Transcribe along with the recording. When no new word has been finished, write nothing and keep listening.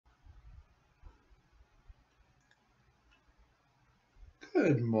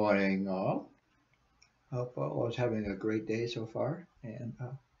Good morning, all. Hope all is having a great day so far. And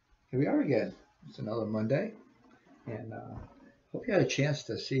here we are again. It's another Monday. And hope you had a chance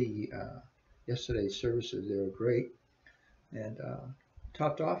to see yesterday's services. They were great. And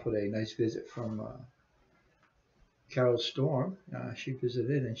topped off with a nice visit from Carol Storm. She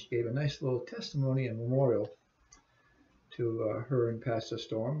visited and she gave a nice little testimony and memorial to her and Pastor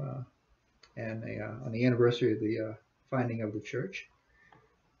Storm and on the anniversary of the finding of the church.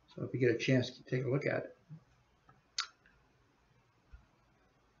 So if you get a chance to take a look at it.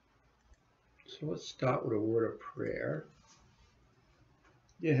 So let's start with a word of prayer.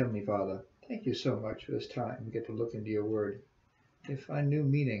 Dear Heavenly Father, thank you so much for this time we get to look into your word, to find new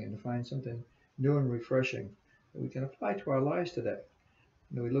meaning and to find something new and refreshing that we can apply to our lives today.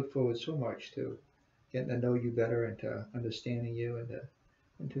 And we look forward so much to getting to know you better and to understanding you and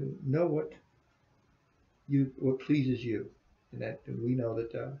to know what pleases you, and that we know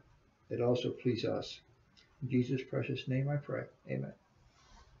that it also pleases us. In Jesus' precious name I pray. Amen.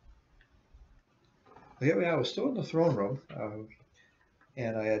 Here we are. We're still in the throne room,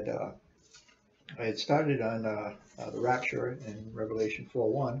 and I had started on the rapture in Revelation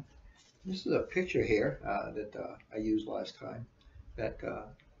 4:1. This is a picture here that I used last time that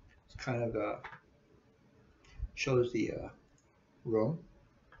kind of shows the room,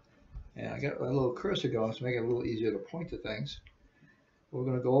 and I got a little cursor going to make it a little easier to point to things. We're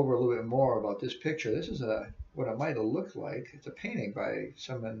going to go over a little bit more about this picture. This is what it might have looked like. It's a painting by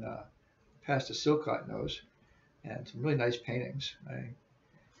someone Pastor Silcott knows, and some really nice paintings.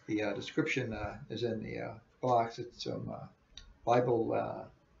 The description is in the box. It's some Bible.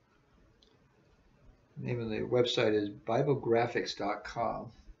 The name of the website is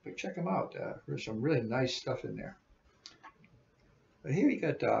BibleGraphics.com. But check them out. There's some really nice stuff in there. But here you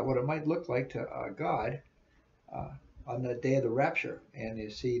got what it might look like to God on the day of the rapture, and you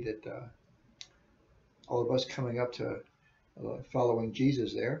see that all of us coming up to following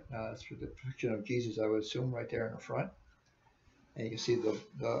Jesus there. That's the depiction of Jesus, I would assume, right there in the front. And you can see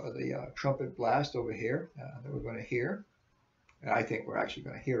the trumpet blast over here that we're going to hear. And I think we're actually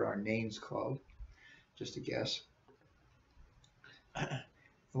going to hear our names called, just a guess. And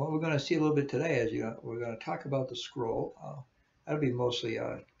what we're going to see a little bit today is we're going to talk about the scroll. That'll be mostly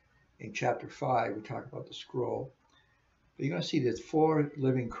in chapter 5. We talk about the scroll. But you're going to see there's 4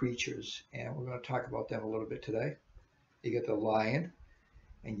 living creatures, and we're going to talk about them a little bit today. You got the lion,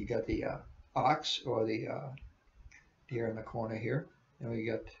 and you got the ox, or the deer in the corner here. And we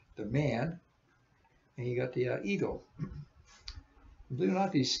got the man, and you got the eagle. Believe it or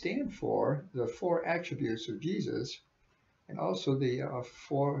not, these stand for the 4 attributes of Jesus, and also the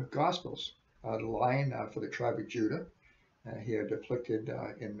 4 Gospels. The lion for the tribe of Judah, here depicted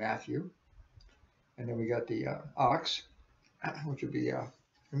in Matthew. And then we got the ox, which would be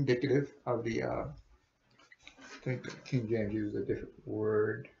indicative of the, I think King James uses a different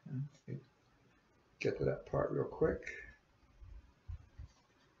word. Get to that part real quick.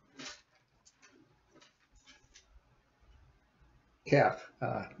 Calf.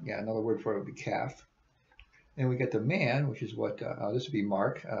 Yeah, another word for it would be calf. And we get the man, which is what, this would be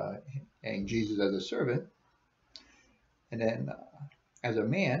Mark, and Jesus as a servant. And then as a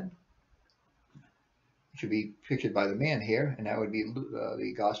man, should be pictured by the man here, and that would be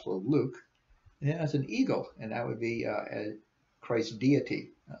the Gospel of Luke. And then as an eagle, and that would be Christ's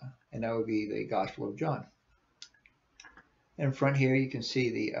deity, and that would be the Gospel of John. And in front here, you can see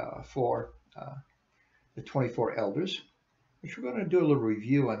the 24 elders, which we're going to do a little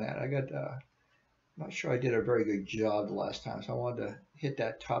review on that. I'm not sure I did a very good job the last time, so I wanted to hit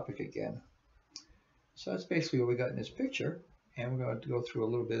that topic again. So that's basically what we got in this picture, and we're going to go through a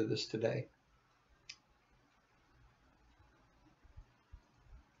little bit of this today.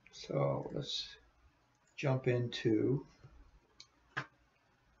 So let's jump into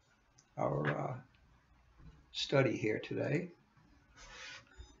our study here today.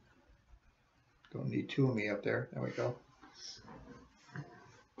 Don't need 2 of me up there. There we go.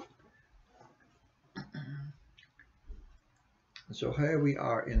 So here we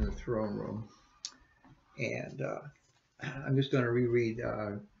are in the throne room, and I'm just going to reread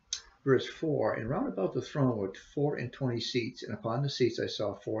verse 4. And round about the throne were 24 seats, and upon the seats I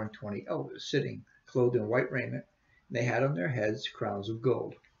saw 24 elders sitting, clothed in white raiment, and they had on their heads crowns of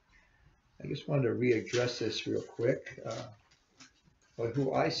gold. I just wanted to readdress this real quick, but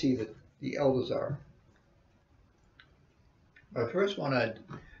who I see that the elders are. I first want to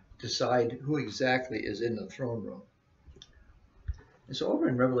decide who exactly is in the throne room. And so over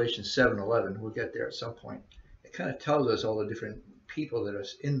in Revelation 7:11, we'll get there at some point, it kind of tells us all the different people that are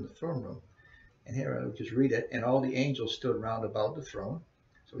in the throne room. And here I'll just read it. And all the angels stood round about the throne,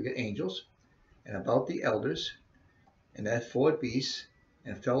 So we got angels, and about the elders, and that 4 beasts,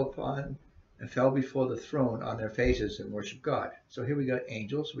 and fell before the throne on their faces and worship God. So here we got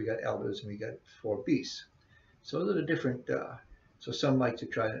angels, we got elders, and we got 4 beasts. So those are the different. So some like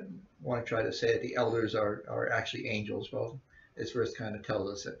to want to try to say that the elders are actually angels. Well, this verse kind of tells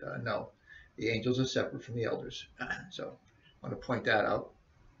us that no, the angels are separate from the elders. So I want to point that out.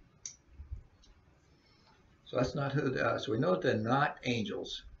 So that's not who. So we know that they're not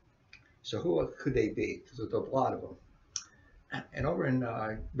angels. So who could they be? Because there's a lot of them. And over in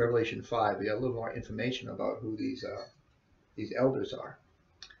Revelation 5, we got a little more information about who these elders are.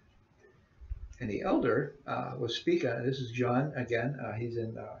 And the elder was speaking. This is John again. He's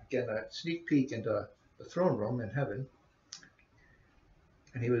in again a sneak peek into the throne room in heaven.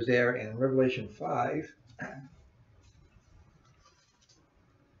 And he was there in Revelation 5.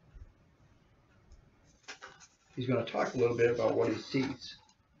 He's going to talk a little bit about what he sees.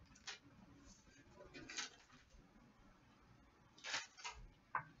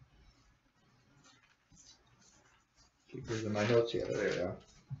 Keep losing my notes here. There they are.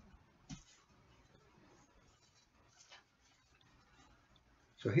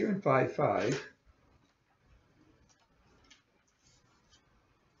 So here in 5:5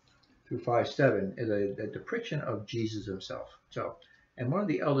 through 5:7 is a depiction of Jesus himself. So, and one of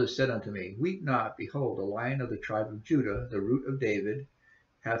the elders said unto me, Weep not, behold, the Lion of the tribe of Judah, the root of David,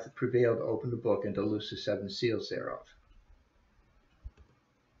 hath prevailed to open the book and to loose the 7 seals thereof.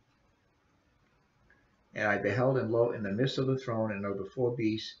 And I beheld, and lo, in the midst of the throne and of the 4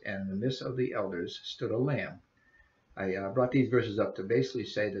 beasts, and in the midst of the elders, stood a lamb. I brought these verses up to basically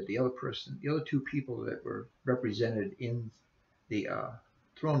say that the other 2 people that were represented in the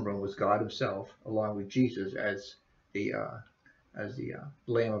throne room was God himself, along with Jesus as the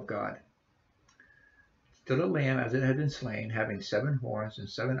Lamb of God. Stood a lamb as it had been slain, having 7 horns and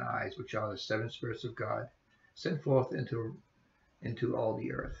 7 eyes, which are the 7 spirits of God, sent forth into all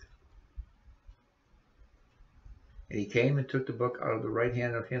the earth. And he came and took the book out of the right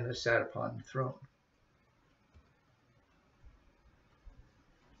hand of him that sat upon the throne.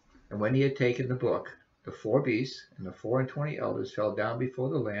 And when he had taken the book, the 4 beasts and the 24 elders fell down before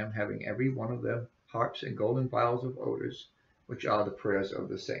the Lamb, having every one of them harps and golden vials of odors, which are the prayers of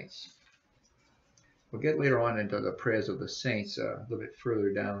the saints. We'll get later on into the prayers of the saints a little bit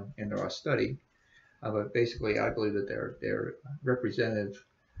further down in our study. But basically, I believe that they're representative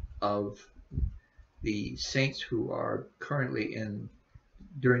of the saints who are currently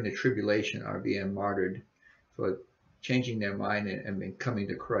during the tribulation are being martyred for changing their mind and coming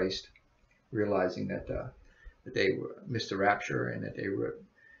to Christ, realizing that they missed the rapture, and that they were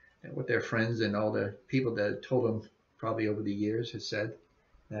what their friends and all the people that told them probably over the years had said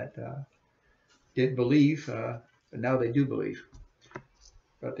that didn't believe, but now they do believe.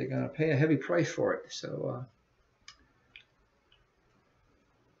 But they're going to pay a heavy price for it. So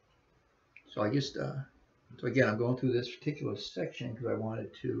I just so again, I'm going through this particular section because I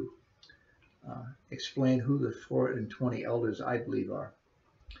wanted to explain who the 24 elders I believe are.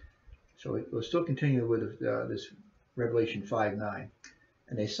 So we'll still continue with this Revelation 5:9.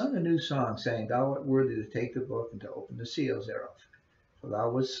 And they sung a new song, saying, Thou art worthy to take the book and to open the seals thereof. For thou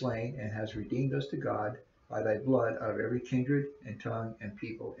wast slain, and hast redeemed us to God by thy blood out of every kindred and tongue and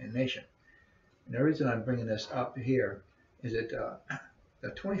people and nation. And the reason I'm bringing this up here is that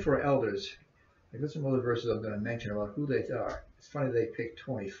the 24 elders, I've got some other verses I'm going to mention about who they are. It's funny they picked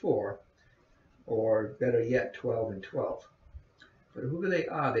 24, or better yet, 12 and 12. But who they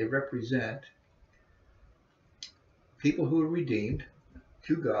are, they represent people who are redeemed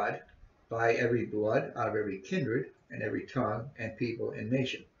to God by every blood, out of every kindred and every tongue and people and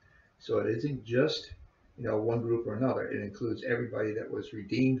nation. So it isn't just one group or another. It includes everybody that was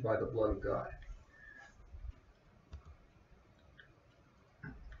redeemed by the blood of God,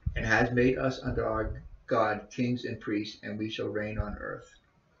 and has made us unto our God kings and priests, and we shall reign on earth.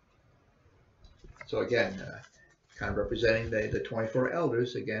 So again, kind of representing the 24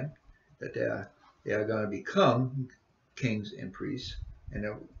 elders again, that they are going to become kings and priests, and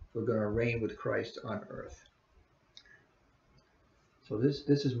that we're going to reign with Christ on earth. So this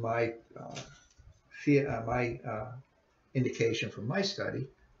is my indication from my study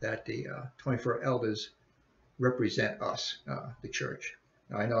that the 24 elders represent us, the church.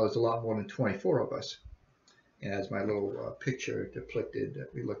 Now I know there's a lot more than 24 of us, and as my little picture depicted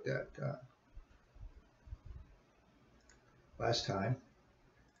that we looked at last time,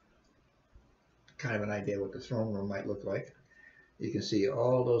 kind of an idea what the throne room might look like. You can see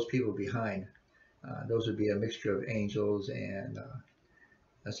all those people behind. Those would be a mixture of angels, and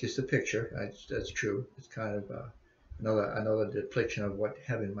that's just a picture. That's true. It's kind of another depiction of what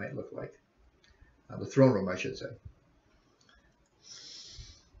heaven might look like. The throne room, I should say.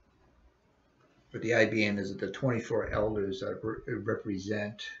 But the idea is that the 24 elders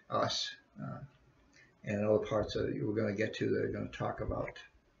represent us. And other parts that we're going to get to, they're going to talk about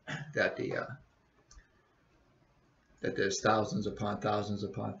that that there's thousands upon thousands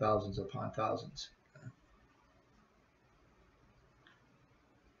upon thousands upon thousands.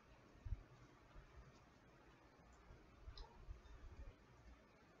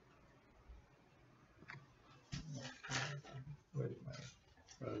 Where did my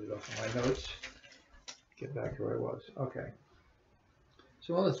off my notes? Get back to where I was. Okay.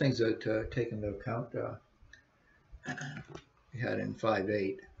 So all the things that take into account, we had in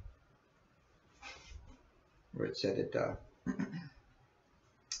 5:8, where it said that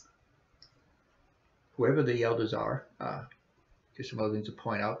whoever the elders are, just some other things to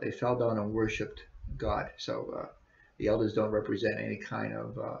point out, they fell down and worshipped God. So the elders don't represent any kind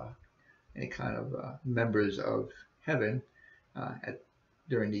of members of heaven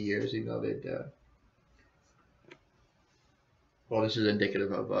during the years, even though they'd. Well, this is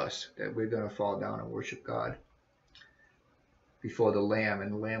indicative of us, that we're going to fall down and worship God before the Lamb,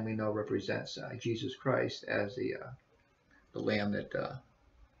 and the Lamb we know represents Jesus Christ as the Lamb that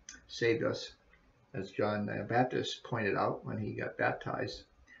saved us, as John the Baptist pointed out when he got baptized.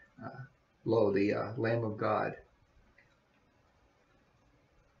 Lo, the Lamb of God.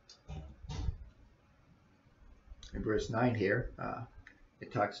 In verse 9 here,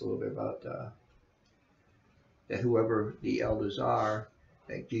 it talks a little bit about that whoever the elders are,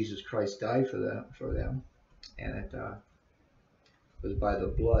 that Jesus Christ died for them, and it was by the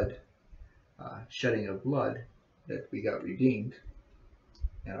blood, shedding of blood, that we got redeemed.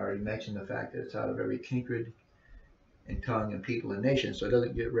 And I already mentioned the fact that it's out of every kindred and tongue and people and nation, so it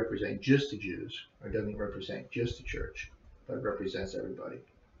doesn't represent just the Jews, or it doesn't represent just the church, but it represents everybody.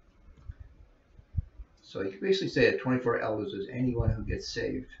 So you can basically say that 24 elders is anyone who gets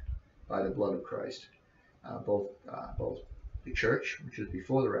saved by the blood of Christ. Both the church, which is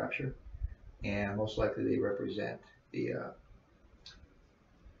before the rapture, and most likely they represent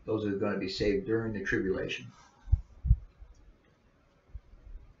those who are going to be saved during the tribulation.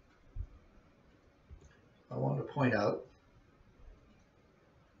 I want to point out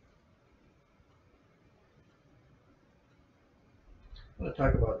I want to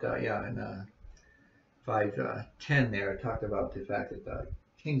talk about in 5:10 there, I talked about the fact that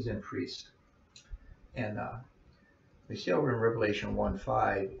kings and priests. And we see over in Revelation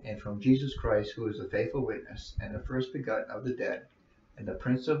 1:5, and from Jesus Christ, who is the faithful witness, and the first begotten of the dead, and the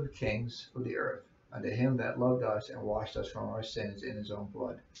prince of the kings of the earth, unto him that loved us and washed us from our sins in his own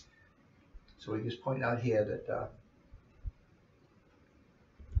blood. So we just point out here that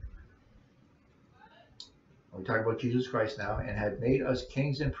we talk about Jesus Christ now, and had made us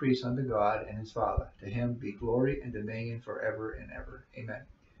kings and priests unto God and his Father. To him be glory and dominion forever and ever. Amen.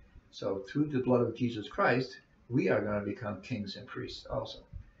 So through the blood of Jesus Christ, we are going to become kings and priests also.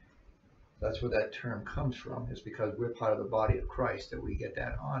 That's where that term comes from. It's because we're part of the body of Christ that we get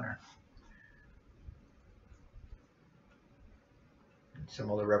that honor.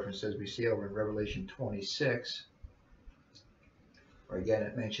 Some other references we see over in Revelation 26, where again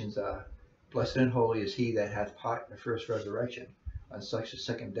it mentions, blessed and holy is he that hath part in the first resurrection. On such the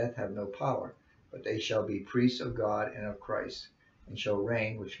second death have no power, but they shall be priests of God and of Christ, and shall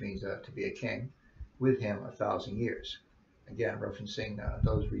reign, which means to be a king, with him 1,000 years. Again, referencing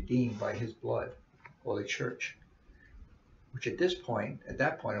those redeemed by his blood, or the church, which at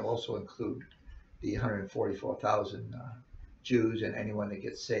that point will also include the 144,000 Jews and anyone that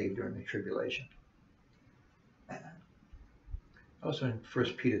gets saved during the tribulation. Also in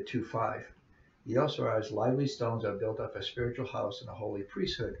 1 Peter 2:5, ye also are as lively stones are built up a spiritual house and a holy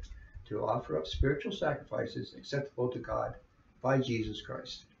priesthood, to offer up spiritual sacrifices acceptable to God by Jesus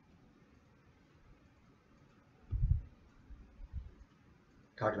Christ.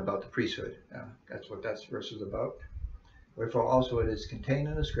 Talking about the priesthood. That's what that verse is about. Wherefore also it is contained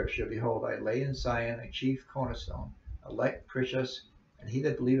in the scripture, behold, I lay in Zion a chief cornerstone, elect, precious, and he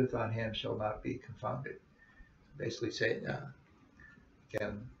that believeth on him shall not be confounded. Basically saying,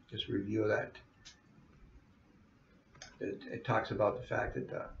 again, just review that. It talks about the fact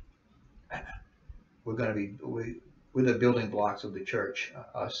that we're the building blocks of the church,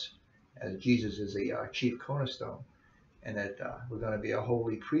 us, as Jesus is the chief cornerstone, and that we're going to be a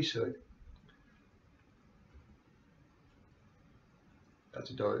holy priesthood.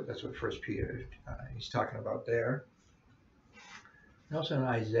 That's what 1 Peter he's talking about there. And also in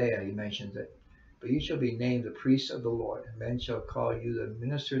Isaiah he mentions that, but ye shall be named the priests of the Lord. Men shall call you the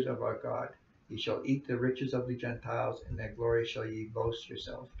ministers of our God. Ye shall eat the riches of the Gentiles, and their glory shall ye boast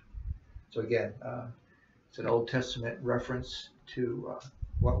yourself. So again, it's an Old Testament reference to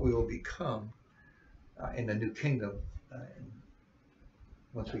what we will become in the new kingdom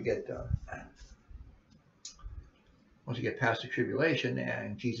once we get past the tribulation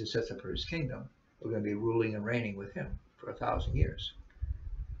and Jesus sets up for his kingdom. We're going to be ruling and reigning with him for 1,000 years.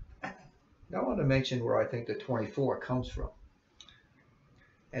 Now I want to mention where I think the 24 comes from.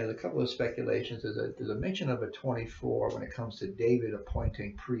 And there's a couple of speculations. There's a mention of a 24 when it comes to David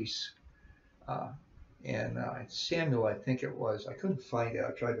appointing priests. And Samuel, I think it was. I couldn't find it.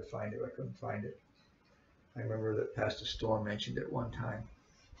 I tried to find it. I couldn't find it. I remember that Pastor Storm mentioned it one time.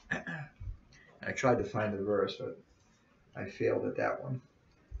 I tried to find the verse, but I failed at that one.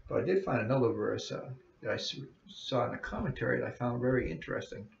 But I did find another verse that I saw in a commentary that I found very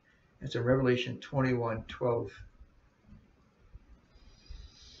interesting. It's in Revelation 21:12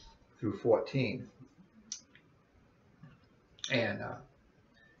 through 14. And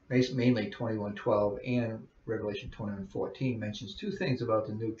mainly 21:12 and Revelation 21:14 mentions two things about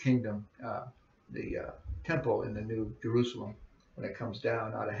the new kingdom, the temple in the New Jerusalem when it comes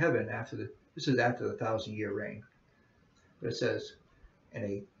down out of heaven this is after the 1,000-year reign. But it says,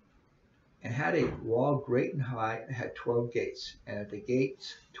 and had a wall great and high, and had 12 gates, and at the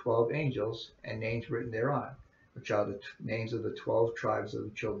gates 12 angels, and names written thereon, which are the names of the 12 tribes of the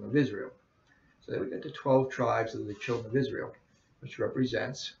children of Israel. So there we get the 12 tribes of the children of Israel, which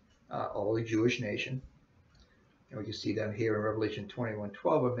represents all the Jewish nation. And we can see them here in Revelation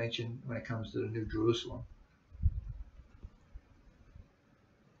 21:12 are mentioned when it comes to the New Jerusalem.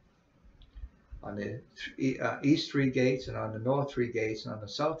 On the east 3 gates, and on the north 3 gates, and on the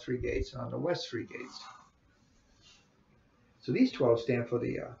south 3 gates, and on the west 3 gates. So these 12 stand for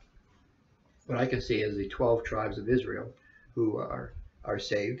the what I can see as the 12 tribes of Israel who are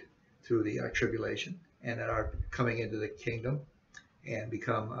saved through the tribulation and that are coming into the kingdom and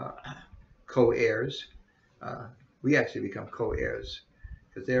become co-heirs. We actually become co-heirs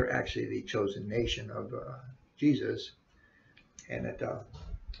because they're actually the chosen nation of Jesus. And that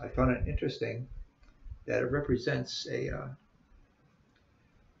I found it interesting that it represents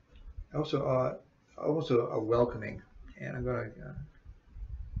also a welcoming. And I'm going to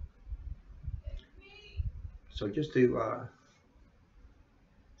so just to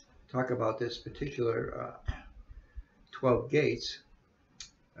talk about this particular 12 gates.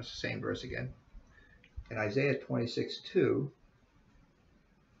 That's the same verse again. In Isaiah 26:2,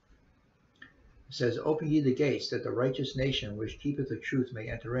 it says, "Open ye the gates, that the righteous nation which keepeth the truth may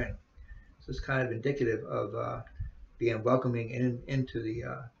enter in." So it's kind of indicative of being welcoming into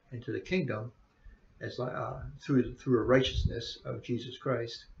the kingdom as through a righteousness of Jesus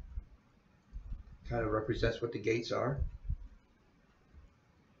Christ. Kind of represents what the gates are.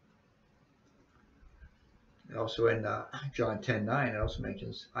 And also in John 10:9, it also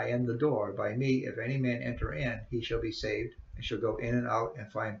mentions, "I am the door. By me, if any man enter in, he shall be saved, and shall go in and out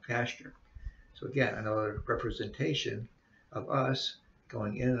and find pasture." So again, another representation of us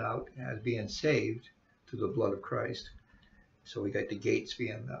going in and out as being saved through the blood of Christ. So we got the gates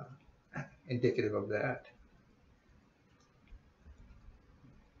being indicative of that.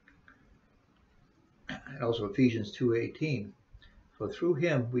 And also Ephesians 2:18, "For through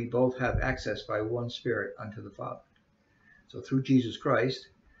him we both have access by one Spirit unto the Father." So through Jesus Christ,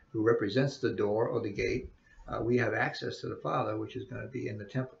 who represents the door or the gate, we have access to the Father, which is going to be in the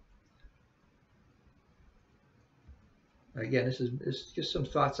temple. Again, this is just some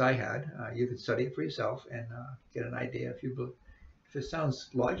thoughts I had. You can study it for yourself and get an idea if it sounds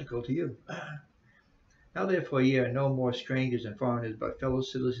logical to you. "Now therefore ye are no more strangers and foreigners, but fellow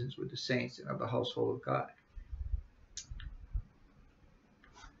citizens with the saints and of the household of God."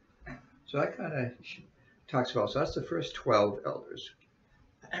 So that kind of talks about, so that's the first 12 elders.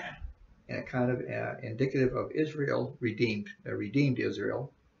 And it kind of indicative of Israel redeemed, redeemed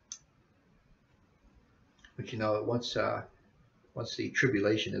Israel. But you know, once the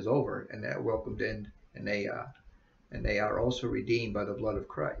tribulation is over and they're welcomed in, and they are also redeemed by the blood of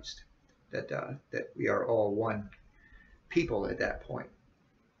Christ, that we are all one people at that point.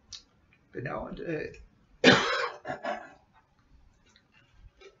 But now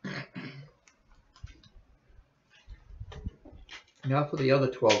now for the other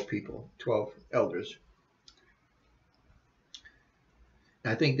 12 people, 12 elders.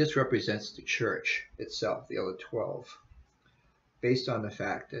 And I think this represents the church itself, the other 12, based on the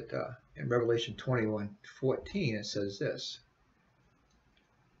fact that in Revelation 21:14 it says this,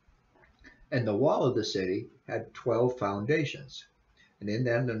 "And the wall of the city had 12 foundations, and in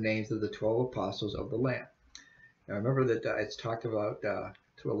them the names of the 12 apostles of the Lamb." Now remember that it's talked about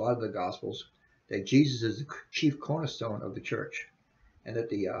through a lot of the Gospels that Jesus is the chief cornerstone of the church, and that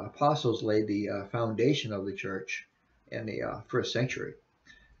the apostles laid the foundation of the church in the first century,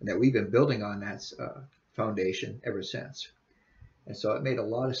 and that we've been building on that foundation ever since. And so it made a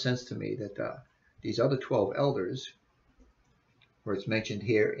lot of sense to me that these other 12 elders, where it's mentioned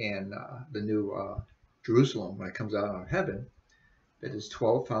here in the New Jerusalem when it comes out of heaven, that there's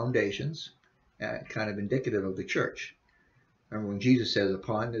 12 foundations, kind of indicative of the church. And when Jesus says,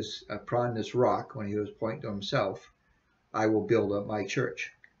 upon this rock, when he was pointing to himself, I will build up my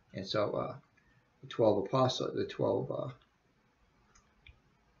church. And so the 12 apostles,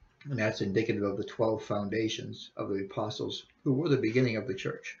 and that's indicative of the 12 foundations of the apostles who were the beginning of the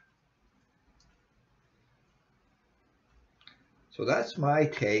church. So that's my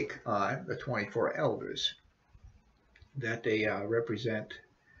take on the 24 elders, that they represent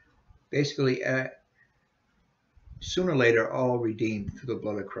basically sooner or later all redeemed through the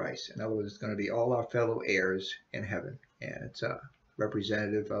blood of Christ. In other words, it's going to be all our fellow heirs in heaven. And it's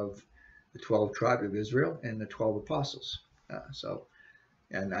representative of the 12 tribes of Israel and the 12 apostles.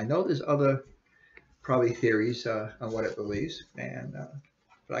 And I know there's other probably theories on what it believes,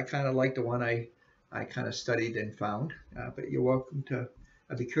 but I kind of like the one I kind of studied and found. But you're welcome to.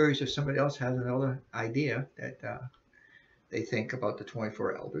 I'd be curious if somebody else has another idea that they think about the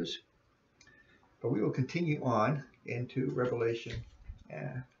 24 elders. But we will continue on into Revelation,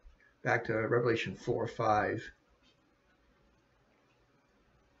 back to Revelation 4:5.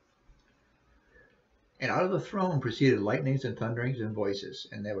 And out of the throne proceeded lightnings and thunderings and voices,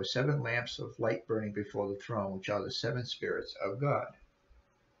 and there were 7 lamps of light burning before the throne, which are the 7 spirits of God.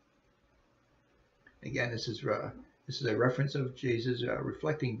 Again, this is a reference of Jesus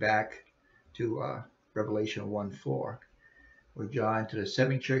reflecting back to Revelation 1:4, where John, to the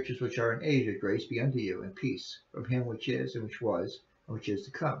 7 churches which are in Asia, grace be unto you, and peace from him which is, and which was, and which is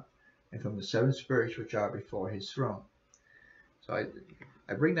to come, and from the 7 spirits which are before his throne. So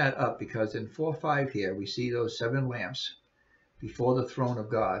I bring that up because in 4:5 here we see those 7 lamps before the throne of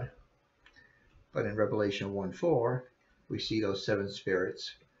God, but in Revelation 1:4 we see those 7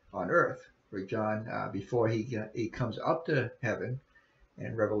 spirits on earth, where John, before he comes up to heaven,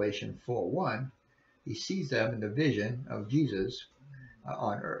 in Revelation 4:1, he sees them in the vision of Jesus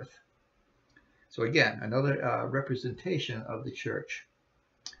on earth. So again, another representation of the church.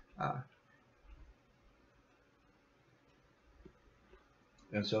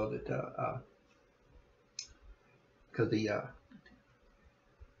 And so that, because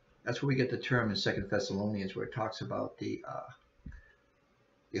that's where we get the term in 2 Thessalonians, where it talks about the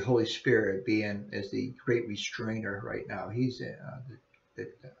Holy Spirit being as the great restrainer right now. He's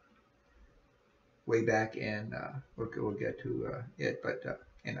way back in, we'll get to it, but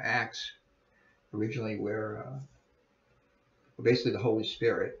in Acts, originally where basically the Holy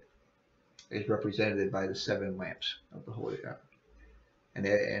Spirit is represented by the 7 lamps of the Holy Spirit. And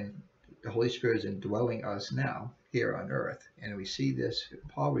the Holy Spirit is indwelling us now here on earth. And we see this,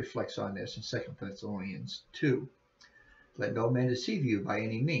 Paul reflects on this in 2 Thessalonians 2. Let no man deceive you by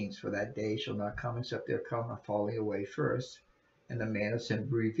any means, for that day shall not come except there come a falling away first, and the man of sin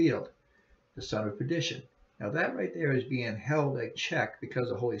be revealed, the son of perdition. Now that right there is being held at check because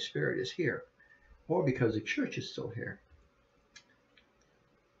the Holy Spirit is here, or because the church is still here.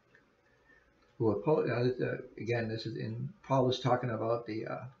 Again, this is Paul is talking about the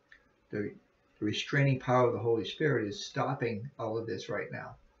restraining power of the Holy Spirit is stopping all of this right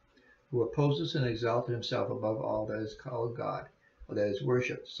now. Who opposes and exalted himself above all that is called God, or that is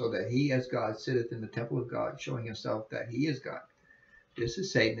worshipped, so that he as God sitteth in the temple of God, showing himself that he is God. This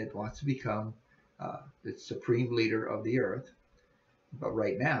is Satan that wants to become the supreme leader of the earth. But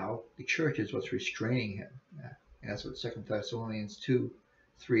right now, the church is what's restraining him. And that's what 2 Thessalonians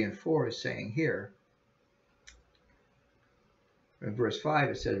 2:3 and 4 is saying here. In verse 5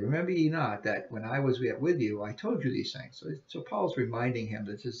 it says, remember ye not that when I was yet with you, I told you these things. So Paul's reminding him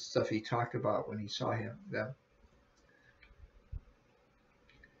that this is stuff he talked about when he saw them.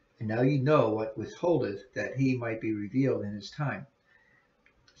 And now you know what withholdeth, that he might be revealed in his time.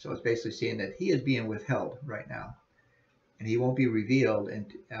 So it's basically saying that he is being withheld right now, and he won't be revealed in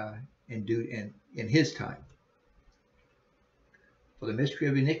his time. For the mystery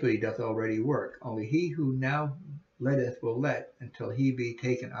of iniquity doth already work. Only he who now letteth will let until he be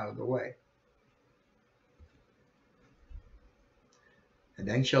taken out of the way. And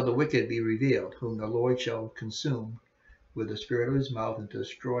then shall the wicked be revealed, whom the Lord shall consume with the spirit of his mouth, and to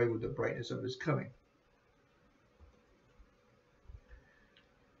destroy with the brightness of his coming.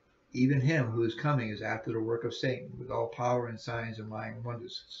 Even him whose coming is after the work of Satan, with all power and signs and lying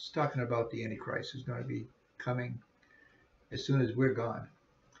wonders. It's talking about the Antichrist, who's going to be coming as soon as we're gone.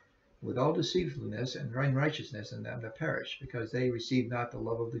 with all deceitfulness and unrighteousness in them that perish, because they receive not the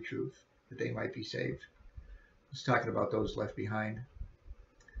love of the truth, that they might be saved. It's talking about those left behind.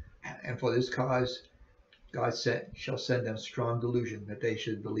 And for this cause God shall send them strong delusion, that they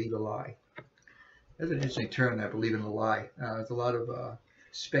should believe a lie. That's an interesting term, that believe in a lie. There's a lot of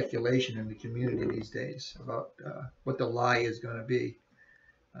speculation in the community these days about what the lie is going to be.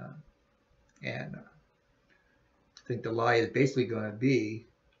 And I think the lie is basically going to be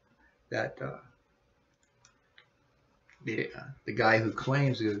that the guy who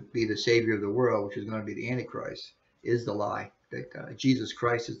claims to be the savior of the world, which is going to be the Antichrist, is the lie, that Jesus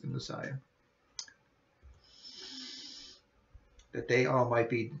Christ is the Messiah. That they all might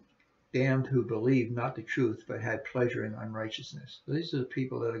be damned who believe not the truth, but had pleasure in unrighteousness. So these are the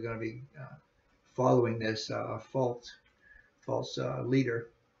people that are going to be following this false leader,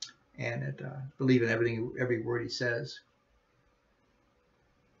 and believe in every word he says.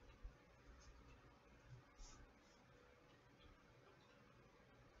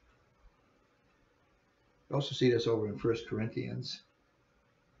 You also see this over in 1 Corinthians.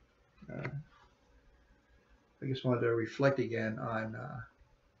 I just wanted to reflect again on, I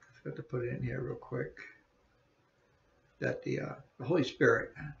forgot to put it in here real quick, that the Holy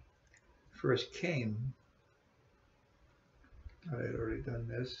Spirit first came. I had already done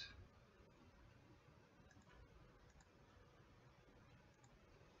this.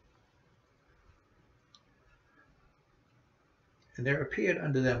 And there appeared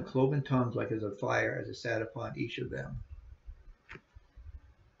unto them cloven tongues like as of fire, as it sat upon each of them.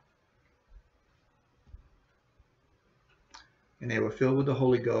 And they were filled with the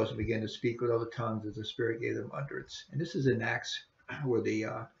Holy Ghost and began to speak with other tongues as the Spirit gave them utterance. And this is in Acts, where the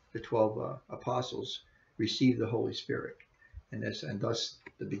 12 apostles received the Holy Spirit, and thus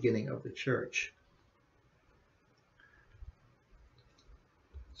the beginning of the church.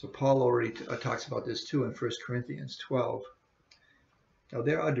 So Paul already talks about this too in 1 Corinthians 12. Now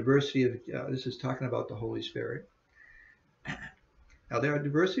there are diversity of, this is talking about the Holy Spirit. Now there are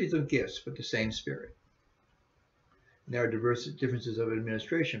diversities of gifts, but the same Spirit. And there are differences of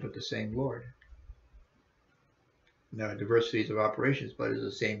administration, but the same Lord. And there are diversities of operations, but it is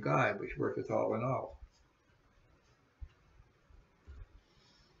the same God, which worketh all in all.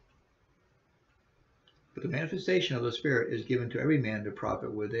 But the manifestation of the Spirit is given to every man to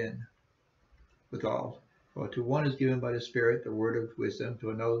profit withal. For to one is given by the Spirit the word of wisdom,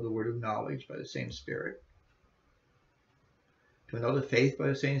 to another the word of knowledge by the same Spirit, to another faith by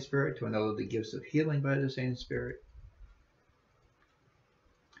the same Spirit, to another the gifts of healing by the same Spirit,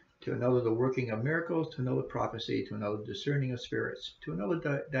 to another the working of miracles, to another prophecy, to another discerning of spirits, to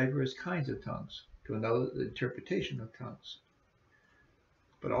another diverse kinds of tongues, to another the interpretation of tongues.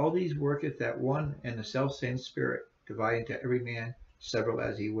 But all these worketh that one and the selfsame Spirit, dividing to every man several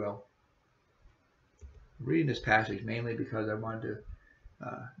as he will. I'm reading this passage mainly because I wanted to,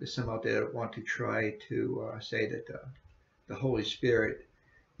 there's some out there that want to try to say that the Holy Spirit,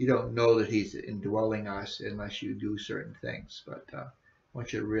 you don't know that he's indwelling us unless you do certain things. But I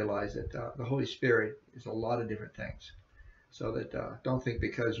want you to realize that the Holy Spirit is a lot of different things. So that don't think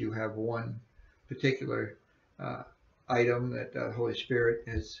because you have one particular item that the Holy Spirit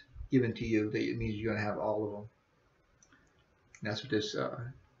has given to you that it means you're going to have all of them. And that's what this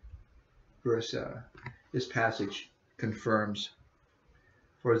verse, this passage confirms.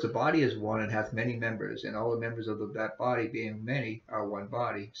 For as the body is one and hath many members, and all the members of that body being many are one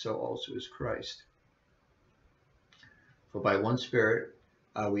body, so also is Christ. For by one Spirit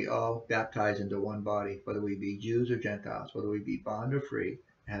are we all baptized into one body, whether we be Jews or Gentiles, whether we be bond or free,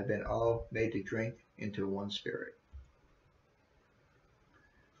 and have been all made to drink into one Spirit.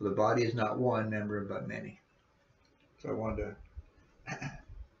 For the body is not one member, but many. So I wanted to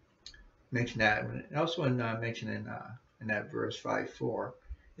mention that. And also in mentioning in that verse 5:4,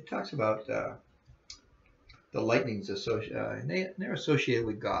 it talks about the lightnings and they're associated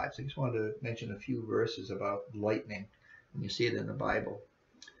with God. So I just wanted to mention a few verses about lightning, and you see it in the Bible.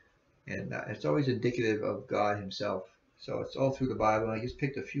 And it's always indicative of God himself. So it's all through the Bible. And I just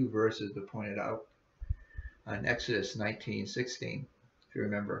picked a few verses to point it out. In Exodus 19:16, if you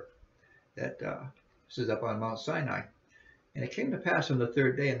remember, that this is up on Mount Sinai. And it came to pass on the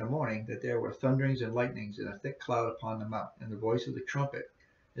third day in the morning that there were thunderings and lightnings and a thick cloud upon the mount, and the voice of the trumpet.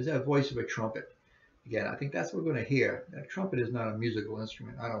 Is that voice of a trumpet? Again, I think that's what we're going to hear. That trumpet is not a musical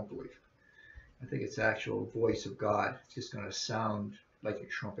instrument, I don't believe. I think it's the actual voice of God. It's just going to sound like a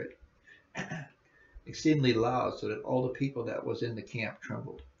trumpet. Exceedingly loud, so that all the people that was in the camp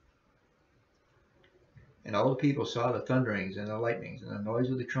trembled. And all the people saw the thunderings and the lightnings and the noise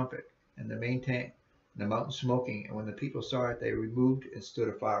of the trumpet, and the and the mountain smoking. And when the people saw it, they removed and stood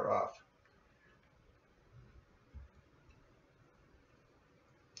afar off.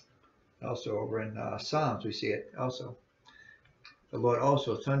 Also over in Psalms, we see it also. The Lord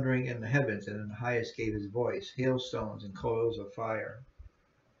also thundering in the heavens, and in the highest gave his voice, hailstones and coals of fire.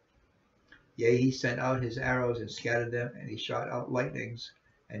 Yea, he sent out his arrows and scattered them, and he shot out lightnings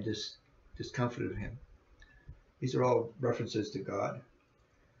and discomfited him. These are all references to God.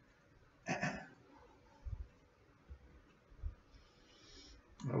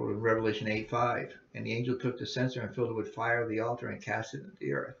 Over in Revelation 8:5, and the angel took the censer and filled it with fire of the altar and cast it into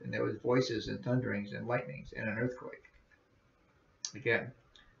the earth. And there was voices and thunderings and lightnings and an earthquake. Again,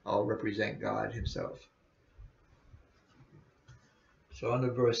 all represent God himself. So on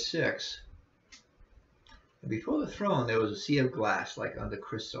to verse 6. And before the throne there was a sea of glass like unto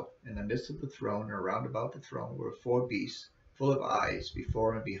crystal. In the midst of the throne and around about the throne were 4 beasts, full of eyes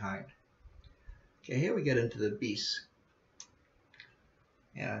before and behind. Okay, here we get into the beasts.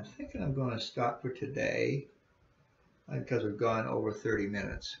 And I'm thinking I'm going to stop for today because we've gone over 30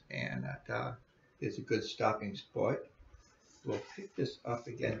 minutes. And that is a good stopping spot. We'll pick this up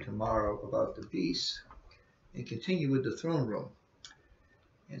again tomorrow about the beasts and continue with the throne room.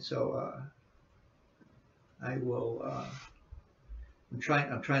 And so I will. I'm trying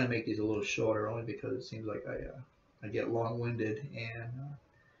to make these a little shorter, only because it seems like I get long-winded, and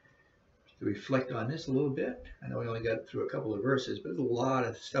to reflect on this a little bit. I know we only got through a couple of verses, but there's a lot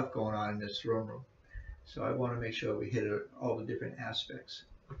of stuff going on in this throne room. So I want to make sure we hit all the different aspects.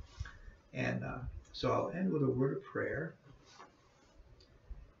 And so I'll end with a word of prayer.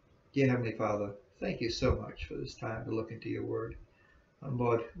 Dear Heavenly Father, thank you so much for this time to look into your word. And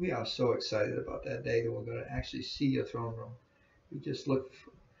Lord, we are so excited about that day that we're going to actually see your throne room. We just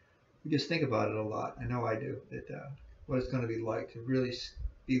think about it a lot. I know I do, that what it's going to be like to really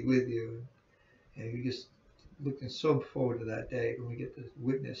be with you. And we just looking so forward to that day when we get to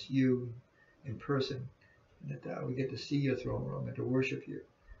witness you in person, and that we get to see your throne room and to worship you.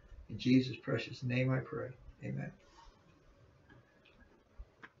 In Jesus' precious name I pray. Amen.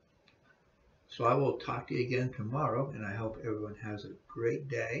 So I will talk to you again tomorrow, and I hope everyone has a great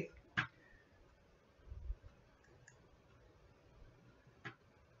day.